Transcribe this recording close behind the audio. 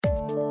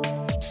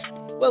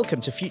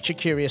Welcome to Future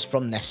Curious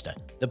from Nesta,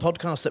 the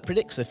podcast that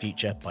predicts the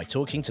future by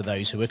talking to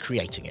those who are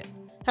creating it.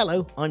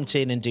 Hello, I'm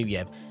Tiernan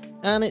Duyeb,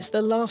 and it's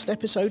the last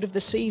episode of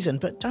the season,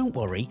 but don't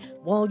worry,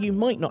 while you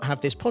might not have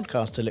this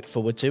podcast to look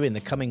forward to in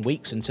the coming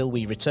weeks until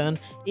we return,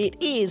 it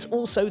is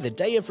also the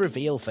day of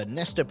reveal for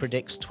Nesta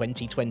Predicts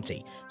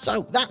 2020.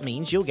 So that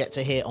means you'll get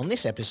to hear on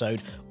this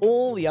episode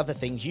all the other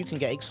things you can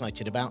get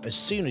excited about as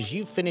soon as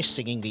you've finished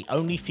singing the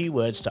only few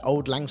words to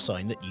Auld Lang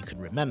Syne that you can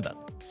remember.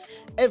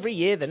 Every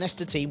year, the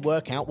Nesta team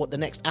work out what the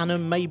next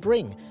annum may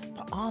bring,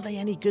 but are they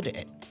any good at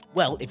it?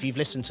 Well, if you've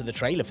listened to the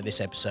trailer for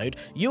this episode,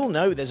 you'll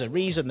know there's a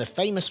reason the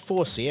famous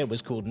foreseer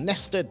was called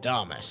Nesta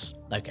Damus.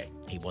 Okay,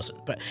 he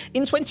wasn't, but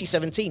in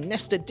 2017,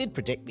 Nesta did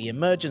predict the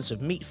emergence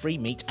of meat-free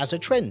meat as a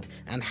trend,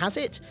 and has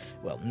it?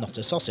 Well, not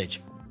a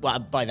sausage. Well,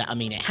 by that I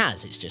mean it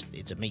has,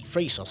 it's a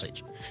meat-free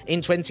sausage.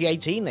 In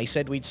 2018, they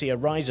said we'd see a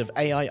rise of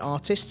AI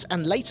artists,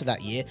 and later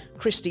that year,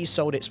 Christie's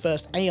sold its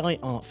first AI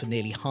art for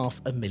nearly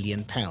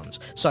 £500,000.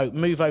 So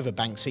move over,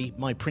 Banksy,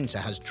 my printer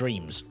has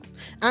dreams.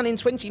 And in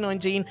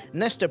 2019,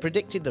 Nesta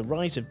predicted the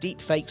rise of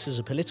deepfakes as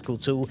a political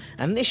tool,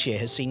 and this year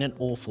has seen an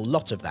awful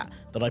lot of that.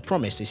 But I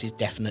promise this is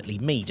definitely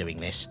me doing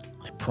this.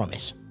 I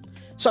promise.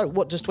 So,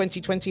 what does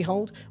 2020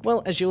 hold?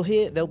 Well, as you'll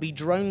hear, there'll be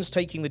drones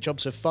taking the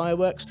jobs of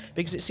fireworks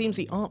because it seems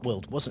the art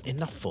world wasn't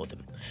enough for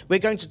them. We're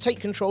going to take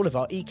control of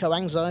our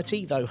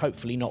eco-anxiety, though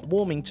hopefully not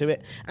warming to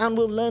it, and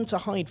we'll learn to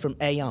hide from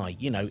AI,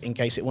 in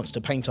case it wants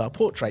to paint our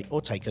portrait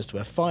or take us to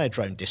a fire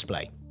drone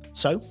display.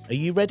 So, are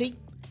you ready?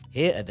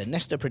 Here are the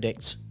Nesta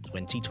Predicts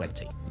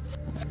 2020.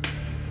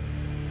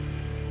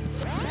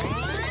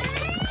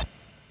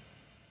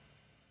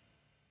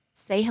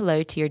 Say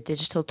hello to your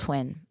digital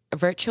twin, a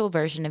virtual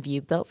version of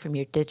you built from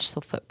your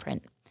digital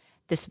footprint.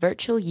 This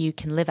virtual you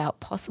can live out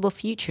possible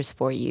futures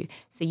for you,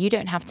 so you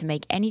don't have to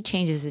make any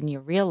changes in your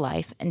real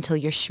life until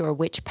you're sure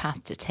which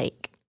path to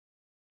take.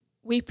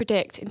 We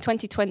predict in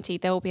 2020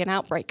 there will be an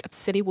outbreak of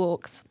silly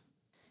walks.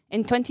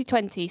 In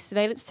 2020,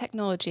 surveillance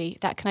technology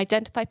that can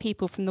identify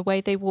people from the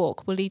way they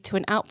walk will lead to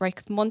an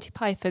outbreak of Monty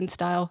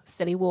Python-style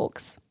silly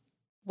walks.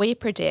 We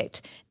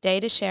predict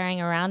data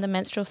sharing around the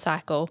menstrual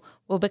cycle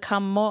will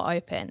become more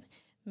open,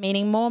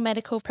 meaning more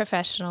medical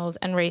professionals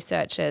and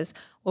researchers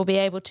will be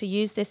able to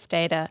use this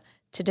data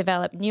to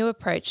develop new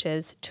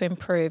approaches to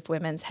improve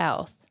women's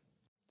health.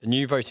 The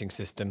new voting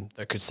system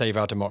that could save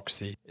our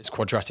democracy is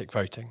quadratic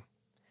voting.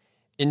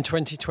 In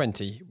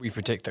 2020, we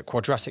predict that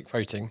quadratic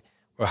voting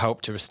will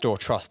help to restore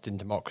trust in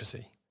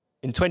democracy.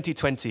 In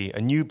 2020, a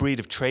new breed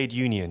of trade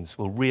unions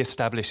will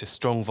re-establish a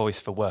strong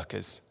voice for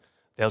workers.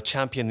 They'll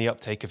champion the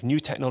uptake of new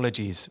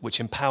technologies which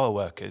empower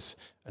workers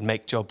and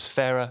make jobs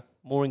fairer,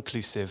 more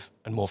inclusive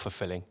and more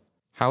fulfilling.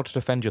 How to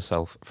defend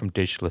yourself from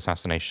digital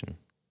assassination.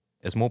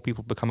 As more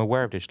people become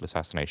aware of digital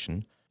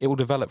assassination, it will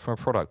develop from a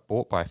product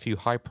bought by a few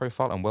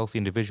high-profile and wealthy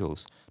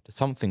individuals to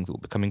something that will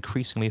become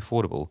increasingly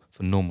affordable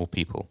for normal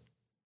people.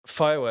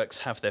 Fireworks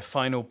have their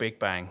final big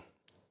bang.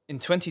 In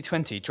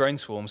 2020, drone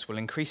swarms will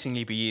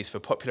increasingly be used for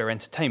popular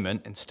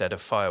entertainment instead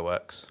of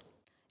fireworks.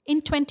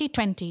 In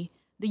 2020,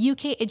 the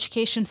UK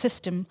education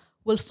system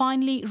will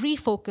finally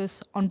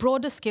refocus on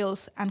broader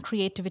skills and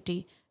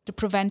creativity to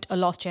prevent a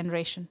lost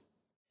generation.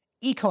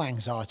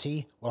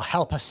 Eco-anxiety will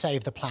help us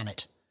save the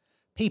planet.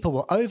 People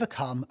will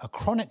overcome a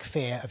chronic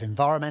fear of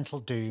environmental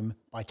doom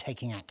by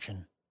taking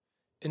action.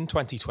 In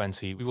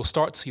 2020, we will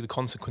start to see the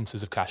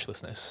consequences of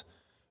cashlessness.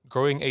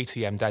 Growing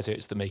ATM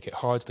deserts that make it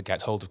hard to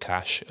get hold of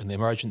cash, and the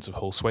emergence of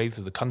whole swathes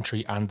of the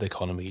country and the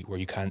economy where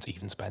you can't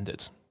even spend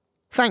it.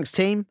 Thanks,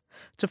 team.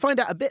 To find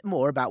out a bit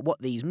more about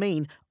what these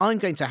mean, I'm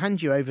going to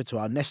hand you over to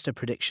our Nesta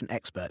prediction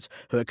experts,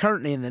 who are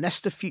currently in the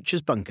Nesta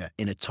Futures bunker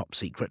in a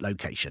top-secret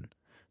location.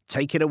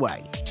 Take it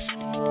away.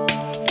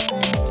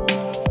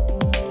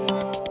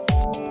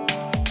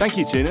 Thank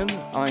you, Tiernan.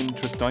 I'm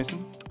Tris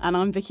Dyson. And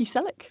I'm Vicky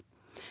Selleck.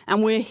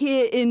 And we're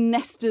here in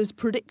Nesta's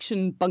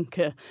prediction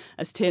bunker,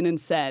 as Tiernan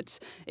said.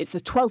 It's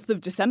the 12th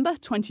of December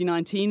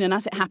 2019, and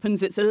as it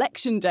happens, it's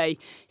election day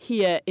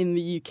here in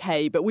the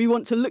UK. But we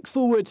want to look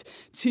forward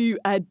to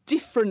a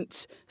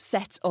different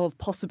set of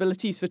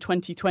possibilities for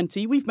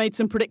 2020. We've made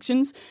some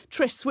predictions.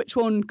 Tris, which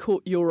one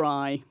caught your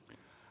eye?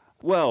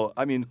 Well,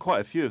 I mean,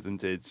 quite a few of them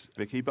did,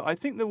 Vicky, but I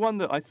think the one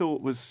that I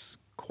thought was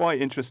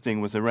quite interesting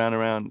was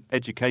around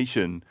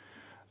education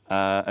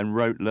and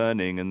rote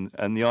learning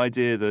and the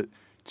idea that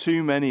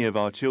too many of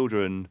our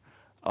children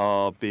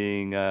are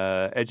being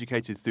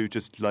educated through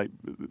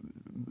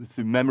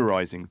through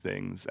memorizing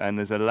things, and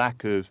there's a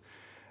lack of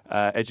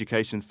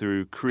education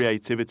through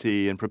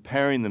creativity and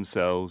preparing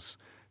themselves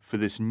for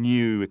this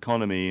new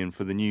economy and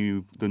for the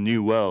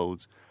new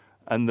world,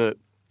 and that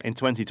in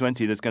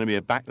 2020 there's going to be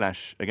a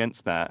backlash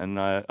against that, and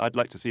I'd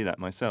like to see that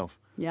myself.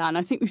 Yeah, and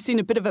I think we've seen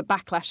a bit of a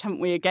backlash, haven't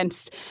we,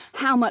 against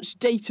how much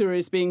data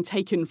is being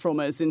taken from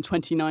us in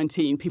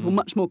 2019. People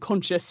much more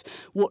conscious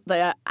what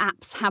their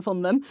apps have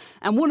on them.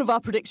 And one of our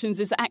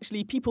predictions is that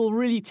actually people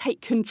really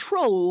take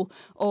control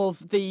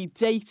of the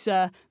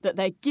data that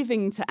they're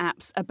giving to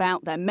apps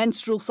about their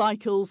menstrual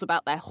cycles,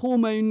 about their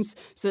hormones,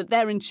 so that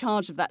they're in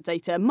charge of that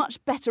data,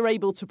 much better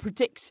able to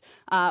predict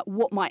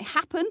what might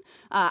happen,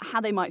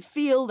 how they might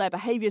feel, their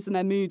behaviours and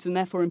their moods, and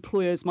therefore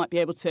employers might be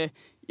able to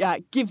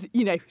give,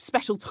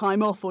 special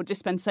time off or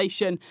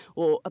dispensation,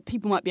 or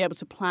people might be able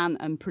to plan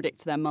and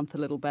predict their month a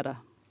little better.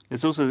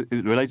 It's also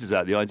related to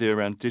that, the idea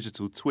around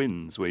digital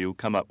twins, where you'll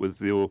come up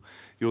with your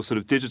sort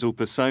of digital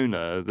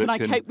persona. That Can I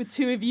cope with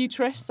two of you,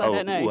 Tris? I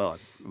don't know.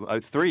 Well,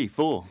 3,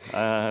 4.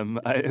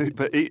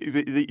 But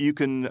you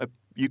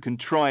can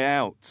try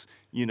out,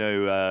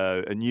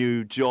 a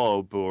new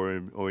job or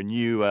a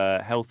new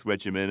health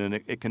regimen, and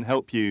it can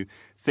help you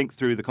think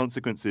through the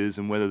consequences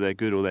and whether they're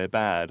good or they're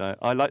bad.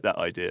 I like that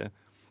idea.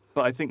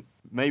 But I think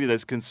maybe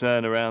there's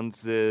concern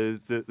around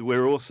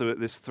we're also at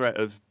this threat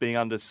of being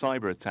under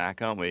cyber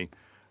attack, aren't we?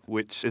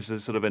 Which is a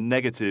sort of a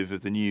negative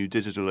of the new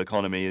digital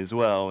economy as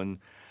well. And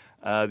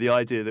the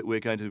idea that we're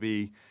going to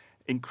be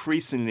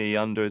increasingly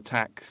under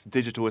attack,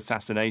 digital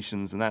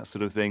assassinations and that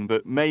sort of thing.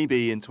 But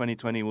maybe in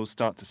 2020 we'll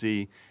start to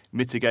see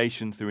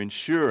mitigation through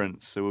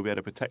insurance, so we'll be able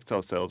to protect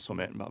ourselves from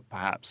it,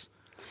 perhaps.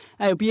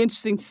 It'll be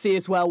interesting to see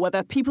as well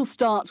whether people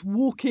start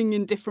walking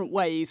in different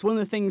ways. One of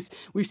the things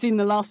we've seen in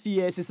the last few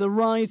years is the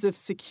rise of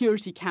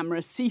security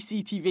cameras,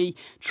 CCTV,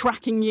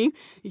 tracking you.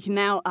 You can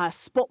now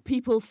spot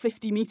people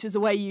 50 metres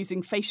away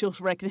using facial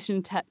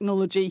recognition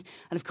technology.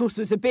 And of course,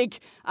 there was a big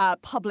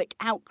public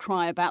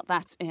outcry about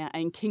that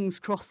in King's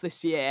Cross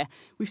this year.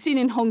 We've seen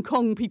in Hong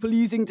Kong people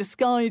using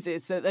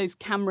disguises so those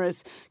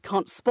cameras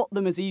can't spot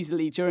them as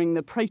easily during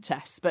the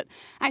protests. But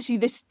actually,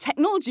 this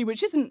technology,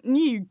 which isn't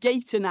new,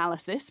 gait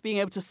analysis, being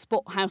able to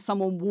spot how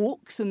someone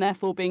walks and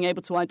therefore being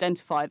able to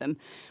identify them.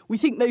 We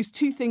think those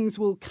two things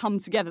will come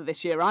together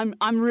this year.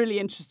 I'm really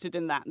interested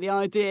in that. The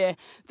idea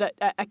that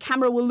a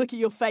camera will look at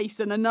your face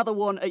and another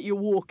one at your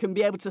walk and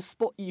be able to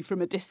spot you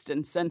from a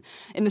distance. And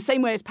in the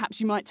same way as perhaps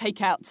you might take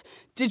out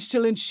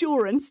digital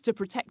insurance to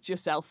protect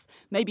yourself,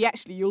 maybe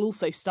actually you'll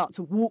also start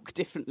to walk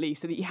differently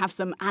so that you have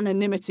some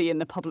anonymity in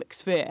the public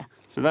sphere.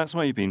 So that's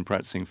why you've been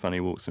practicing funny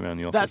walks around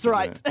the office. That's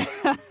right.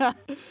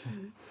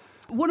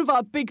 One of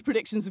our big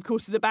predictions, of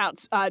course, is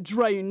about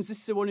drones.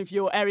 This is one of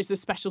your areas of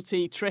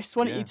specialty, Tris.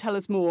 Why don't you tell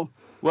us more?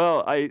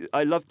 Well,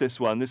 I love this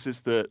one. This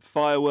is that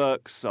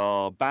fireworks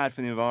are bad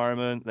for the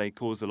environment. They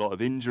cause a lot of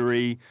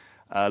injury,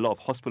 a lot of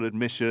hospital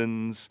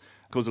admissions,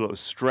 cause a lot of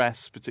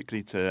stress,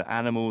 particularly to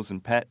animals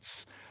and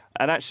pets.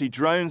 And actually,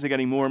 drones are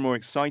getting more and more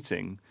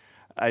exciting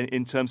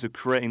in terms of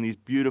creating these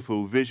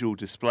beautiful visual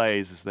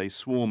displays as they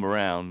swarm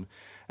around.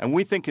 And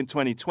we think in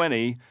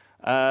 2020...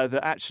 that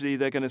actually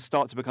they're going to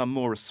start to become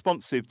more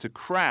responsive to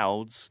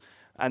crowds,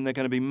 and they're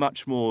going to be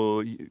much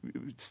more,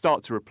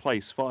 start to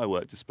replace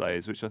firework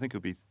displays, which I think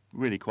would be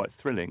really quite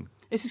thrilling.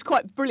 This is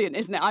quite brilliant,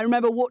 isn't it? I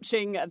remember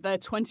watching the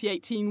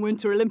 2018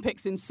 Winter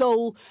Olympics in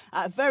Seoul,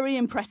 a very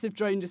impressive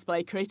drone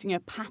display creating a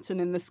pattern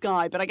in the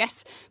sky. But I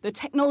guess the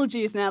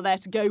technology is now there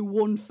to go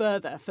one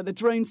further, for the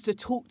drones to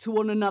talk to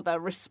one another,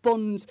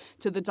 respond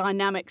to the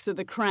dynamics of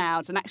the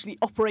crowd, and actually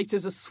operate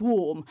as a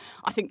swarm.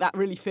 I think that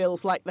really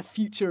feels like the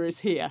future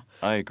is here.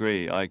 I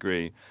agree.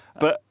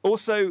 But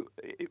also,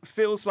 it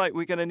feels like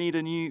we're going to need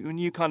a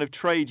new kind of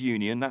trade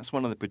union. That's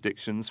one of the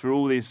predictions for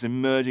all these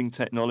emerging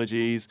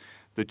technologies,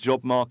 the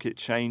job market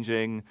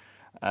changing,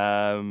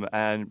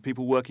 and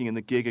people working in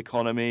the gig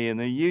economy, and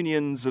the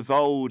unions of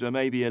old are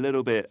maybe a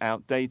little bit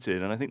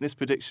outdated. And I think this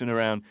prediction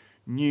around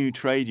new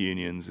trade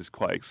unions is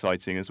quite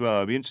exciting as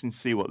well. It'll be interesting to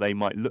see what they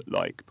might look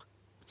like,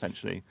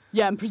 potentially.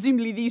 Yeah, and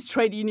presumably these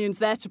trade unions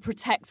there to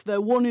protect the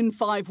 1 in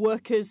 5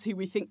 workers who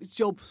we think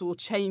jobs will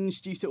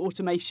change due to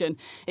automation.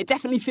 It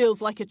definitely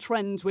feels like a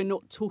trend we're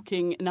not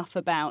talking enough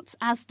about,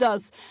 as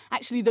does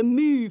actually the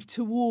move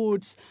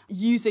towards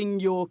using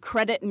your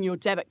credit and your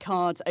debit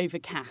card over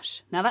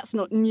cash. Now, that's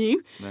not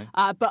new,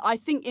 but I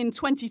think in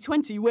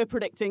 2020 we're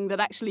predicting that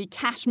actually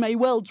cash may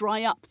well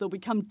dry up. There'll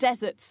become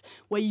deserts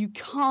where you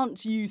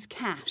can't use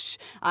cash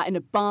in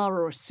a bar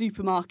or a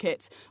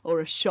supermarket or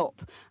a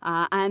shop.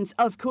 And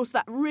of course,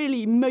 that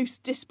really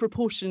most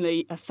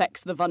disproportionately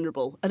affects the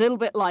vulnerable. A little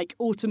bit like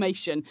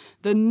automation.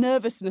 The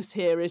nervousness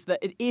here is that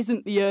it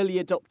isn't the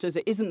early adopters,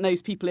 it isn't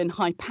those people in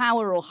high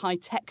power or high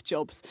tech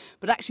jobs,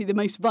 but actually the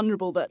most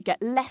vulnerable that get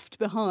left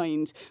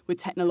behind with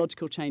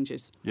technological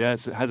changes.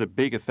 Yes, it has a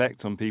big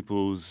effect on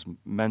people's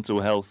mental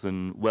health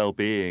and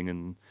well-being,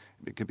 and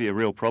it could be a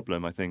real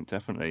problem, I think,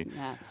 definitely.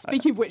 Yeah.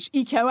 Speaking of which,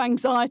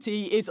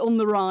 eco-anxiety is on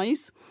the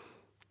rise.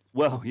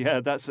 Well,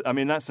 yeah, that's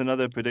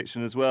another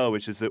prediction as well,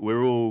 which is that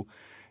we're all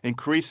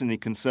increasingly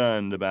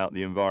concerned about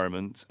the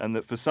environment, and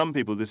that for some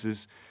people this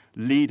is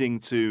leading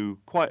to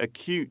quite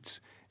acute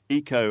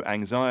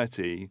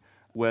eco-anxiety,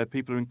 where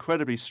people are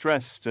incredibly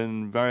stressed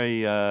and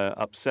very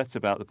upset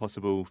about the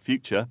possible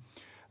future.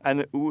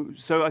 And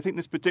so I think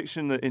this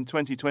prediction that in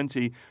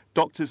 2020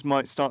 doctors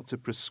might start to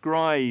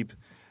prescribe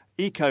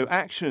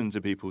eco-action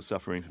to people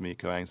suffering from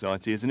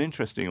eco-anxiety is an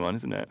interesting one,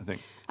 isn't it, I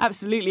think?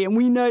 Absolutely, and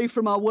we know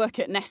from our work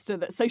at Nesta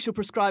that social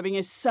prescribing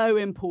is so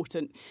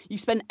important. You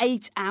spend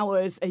 8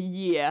 hours a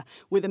year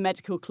with a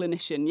medical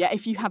clinician, yet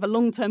if you have a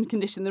long-term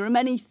condition, there are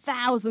many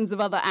thousands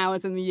of other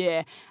hours in the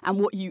year, and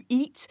what you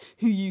eat,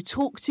 who you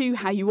talk to,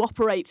 how you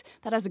operate,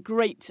 that has a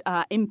great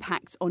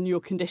impact on your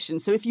condition.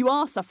 So if you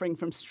are suffering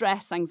from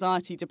stress,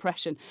 anxiety,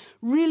 depression,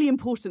 really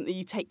important that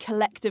you take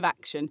collective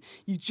action.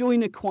 You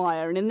join a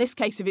choir, and in this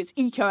case, if it's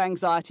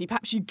eco-anxiety,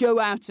 perhaps you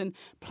go out and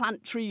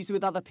plant trees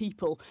with other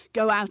people,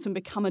 go out and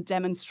become a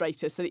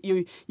demonstrator so that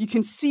you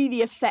can see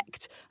the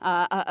effect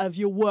of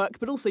your work,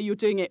 but also you're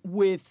doing it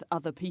with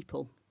other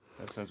people.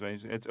 That sounds very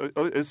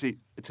interesting.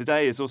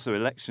 Today is also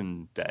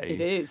election day.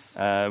 It is.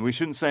 We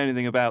shouldn't say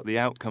anything about the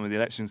outcome of the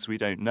elections we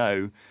don't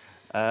know.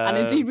 And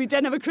indeed, we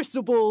don't have a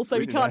crystal ball, so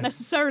we can't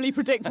necessarily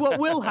predict what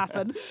will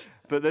happen.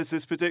 But there's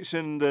this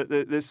prediction that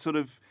there's sort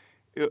of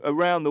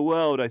around the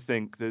world, I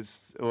think,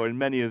 or in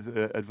many of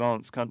the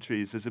advanced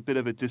countries, there's a bit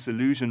of a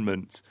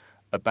disillusionment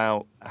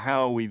about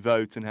how we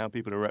vote and how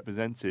people are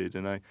represented.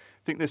 And I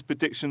think this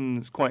prediction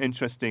is quite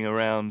interesting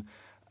around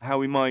how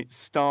we might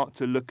start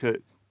to look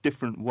at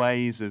different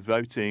ways of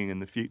voting in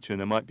the future, and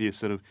there might be a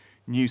sort of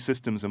new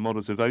systems and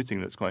models of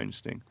voting that's quite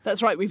interesting.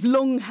 That's right. We've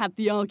long had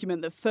the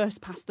argument that first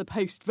past the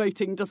post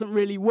voting doesn't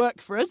really work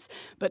for us,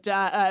 but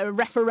a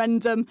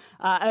referendum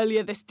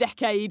earlier this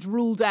decade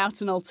ruled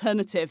out an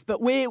alternative.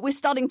 But we're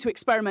starting to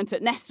experiment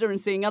at Nesta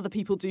and seeing other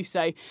people do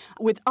so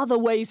with other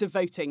ways of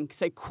voting.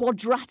 So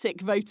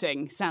quadratic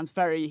voting sounds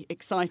very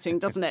exciting,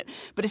 doesn't it?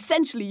 But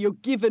essentially you're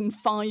given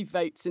 5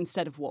 votes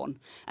instead of 1.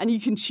 And you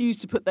can choose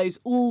to put those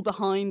all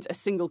behind a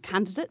single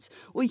candidate,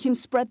 or you can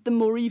spread them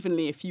more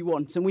evenly if you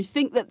want. And we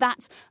think that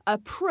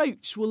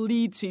approach will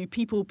lead to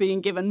people being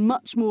given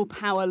much more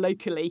power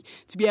locally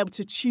to be able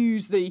to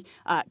choose the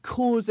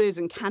causes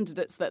and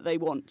candidates that they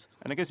want.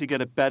 And I guess you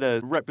get a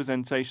better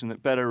representation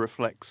that better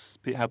reflects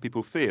how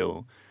people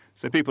feel.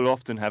 So people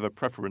often have a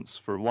preference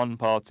for one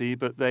party,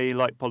 but they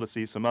like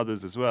policies from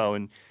others as well.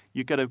 And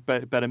you get a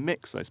better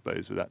mix, I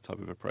suppose, with that type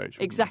of approach.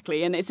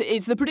 Exactly. And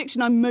it's the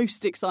prediction I'm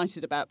most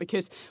excited about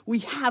because we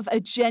have a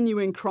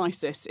genuine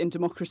crisis in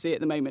democracy at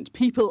the moment.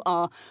 People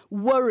are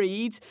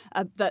worried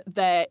that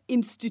their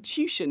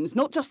institutions,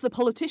 not just the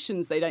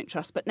politicians they don't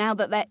trust, but now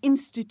that their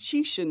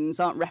institutions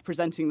aren't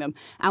representing them.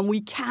 And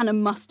we can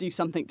and must do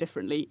something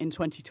differently in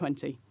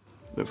 2020.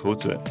 Look forward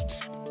to it.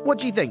 What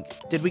do you think?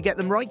 Did we get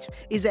them right?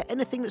 Is there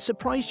anything that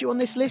surprised you on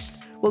this list?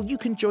 Well, you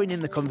can join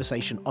in the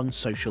conversation on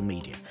social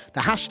media.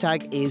 The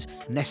hashtag is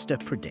Nesta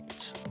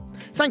Predicts.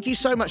 Thank you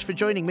so much for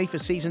joining me for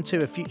Season 2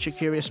 of Future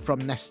Curious from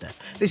Nesta.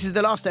 This is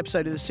the last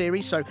episode of the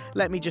series, so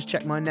let me just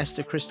check my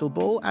Nesta crystal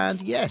ball,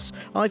 and yes,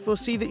 I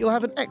foresee that you'll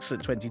have an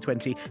excellent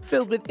 2020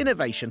 filled with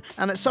innovation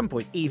and at some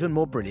point even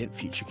more brilliant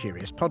Future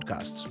Curious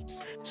podcasts.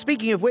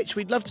 Speaking of which,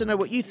 we'd love to know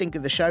what you think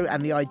of the show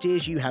and the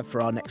ideas you have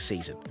for our next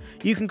season.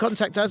 You can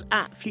contact us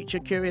at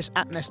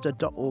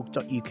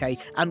futurecurious@nesta.org.uk,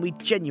 and we'd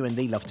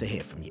genuinely love to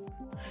hear from you.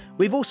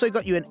 We've also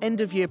got you an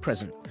end-of-year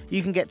present.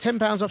 You can get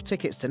 £10 off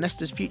tickets to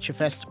Nesta's Future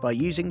Fest by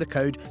using the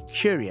code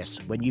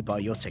CURIOUS when you buy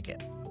your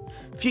ticket.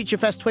 Future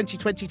Fest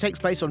 2020 takes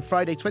place on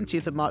Friday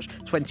 20th of March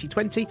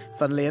 2020,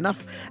 funnily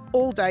enough,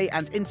 all day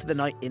and into the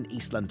night in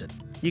East London.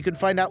 You can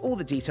find out all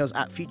the details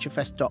at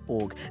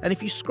futurefest.org, and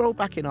if you scroll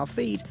back in our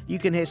feed, you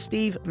can hear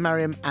Steve,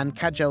 Mariam and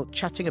Kajal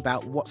chatting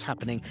about what's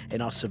happening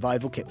in our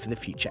Survival Kit for the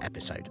Future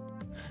episode.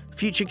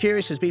 Future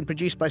Curious has been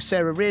produced by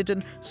Sarah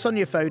Reardon,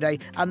 Sonia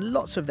Fode and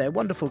lots of their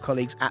wonderful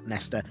colleagues at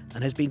Nesta,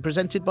 and has been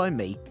presented by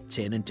me,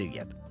 Tiernan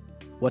Douieb.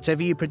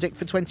 Whatever you predict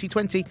for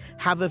 2020,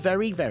 have a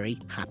very, very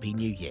happy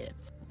new year.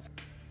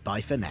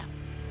 Bye for now.